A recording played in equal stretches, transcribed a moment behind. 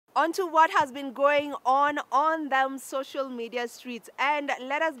On to what has been going on them social media streets, and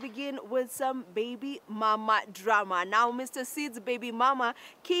let us begin with some baby mama drama. Now, Mr. Sid's baby mama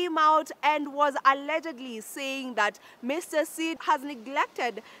came out and was allegedly saying that Mr. Sid has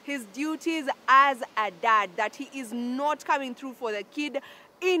neglected his duties as a dad, that he is not coming through for the kid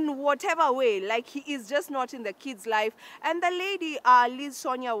in whatever way, like he is just not in the kid's life. And the lady, Liz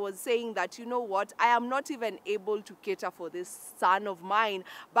Sonia, was saying that, you know what, I am not even able to cater for this son of mine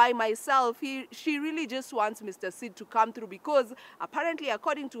by myself. She really just wants Mr. Sid to come through because apparently,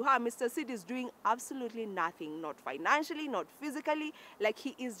 according to her, Mr. Sid is doing absolutely nothing, not financially, not physically, like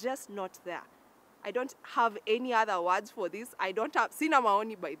he is just not there. I don't have any other words for this. I don't have, sina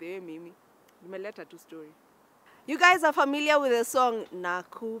maoni by the way, Mimi. Nimeleta tu story. You guys are familiar with the song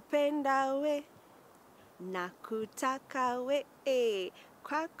Nakupenda we, Nakutaka we,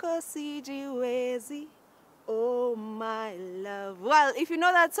 kwako sijiwezi, oh my love. Well, if you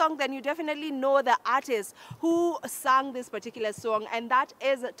know that song, then you definitely know the artist who sang this particular song, and that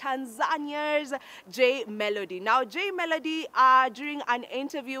is Tanzania's J Melody. Now, J Melody, during an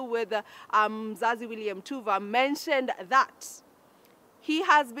interview with Zazi William Tuva, mentioned that he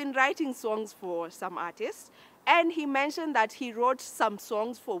has been writing songs for some artists, and he mentioned that he wrote some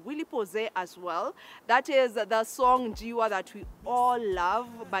songs for Willy Posey as well. That is the song Jiwa that we all love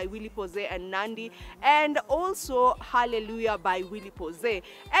by Willy Posey and Nandi, and also Hallelujah by Willy Posey.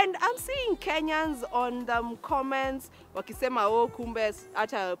 And I'm seeing Kenyans on the comments wakisema oh kumbe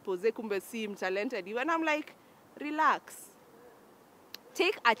ata Posey kumbe si talented, and I'm like, relax,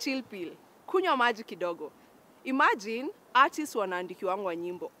 take a chill pill, kunywa maji kidogo. Imagine artists wanaandikiwangwa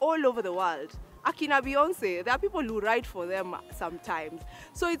nyimbo all over the world. Akina Beyonce, there are people who write for them sometimes.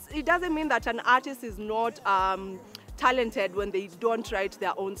 So it doesn't mean that an artist is not talented when they don't write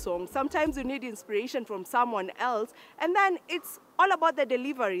their own songs. Sometimes you need inspiration from someone else, and then it's all about the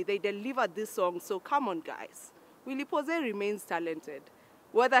delivery. They delivered this song, so come on, guys. Willy Posey remains talented.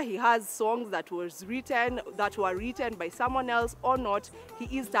 Whether he has songs that were written by someone else or not, he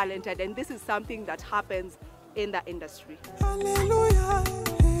is talented, and this is something that happens in the industry. Hallelujah.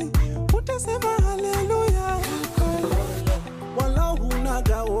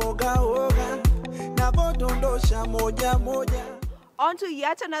 On to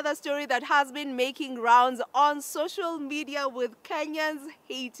yet another story that has been making rounds on social media with Kenyans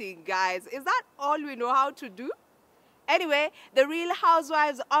hating, guys. Is that all we know how to do? Anyway, The Real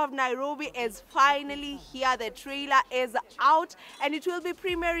Housewives of Nairobi is finally here. The trailer is out and it will be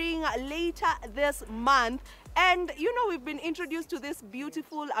premiering later this month. And you know, we've been introduced to this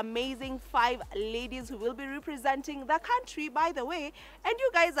beautiful, amazing 5 ladies who will be representing the country, by the way. And you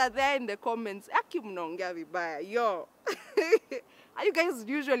guys are there in the comments. Yo. Are you guys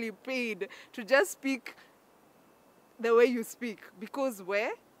usually paid to just speak the way you speak? Because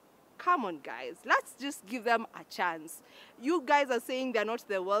where? Come on, guys. Let's just give them a chance. You guys are saying they're not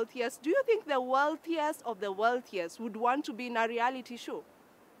the wealthiest. Do you think the wealthiest of the wealthiest would want to be in a reality show?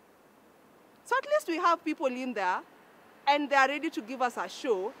 So at least we have people in there and they are ready to give us a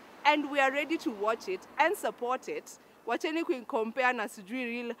show and we are ready to watch it and support it. Wacheni compare na sijui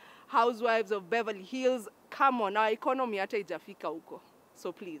Real Housewives of Beverly Hills. Come on, our economy hata ijafika huko.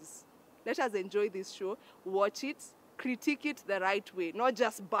 So please, let us enjoy this show, watch it, critique it the right way, not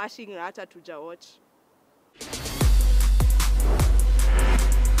just bashing hata tuja watch.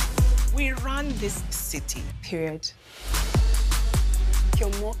 We run this city, period. You're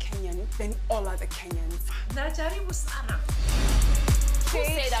more Kenyan than all other Kenyans. Najaribu sana. Who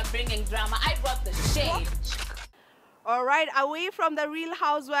said I'm bringing drama? I brought the shade. All right, away from the Real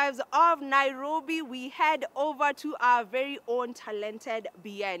Housewives of Nairobi, we head over to our very own talented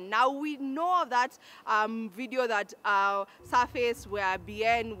Bien. Now, we know of that video that surfaced where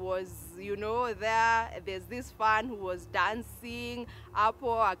Bien was, you know, there's this fan who was dancing,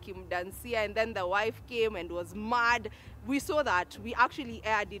 Apo akimdansia, and then the wife came and was mad. We saw that. We actually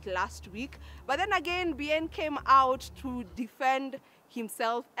aired it last week. But then again, Bien came out to defend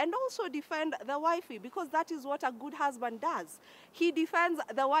himself and also defend the wifey, because that is what a good husband does. He defends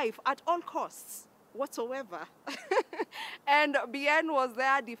the wife at all costs whatsoever. And Bien was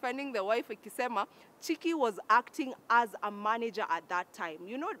there defending the wife. Ikisema Chiki was acting as a manager at that time.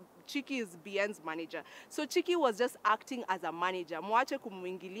 You know, Chiki is Bien's manager. So Chiki was just acting as a manager. Mwache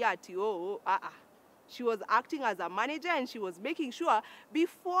kumuingilia ati She was acting as a manager and she was making sure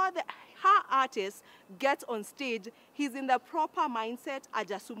before her artist gets on stage, he's in the proper mindset,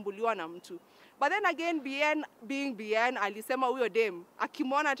 ajasumbuliwa na mtu. But then again, Bien, being Bien, alisema huyo dem,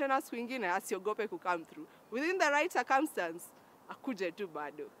 akimwona tena siku ingine asiogope ku come through. Within the right circumstance, akuje tu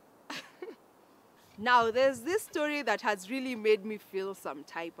bado. Now, there's this story that has really made me feel some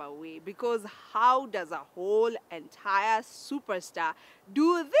type of way, because how does a whole entire superstar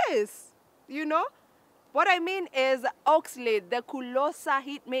do this? You know? What I mean is Oxlade, the Kulosa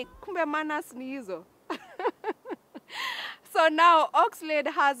hitmate, kumbe manas ni hizo. So now Oxlade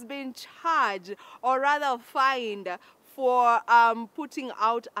has been charged, or rather fined, for putting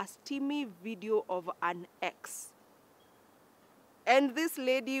out a steamy video of an ex. And this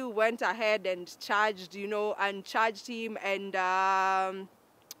lady went ahead and charged, charged him. And,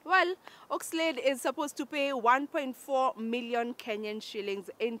 well, Oxlade is supposed to pay 1.4 million Kenyan shillings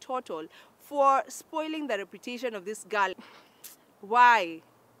in total for spoiling the reputation of this girl. Why?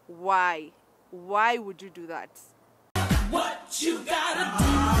 Why? Why would you do that? What you gotta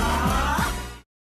do?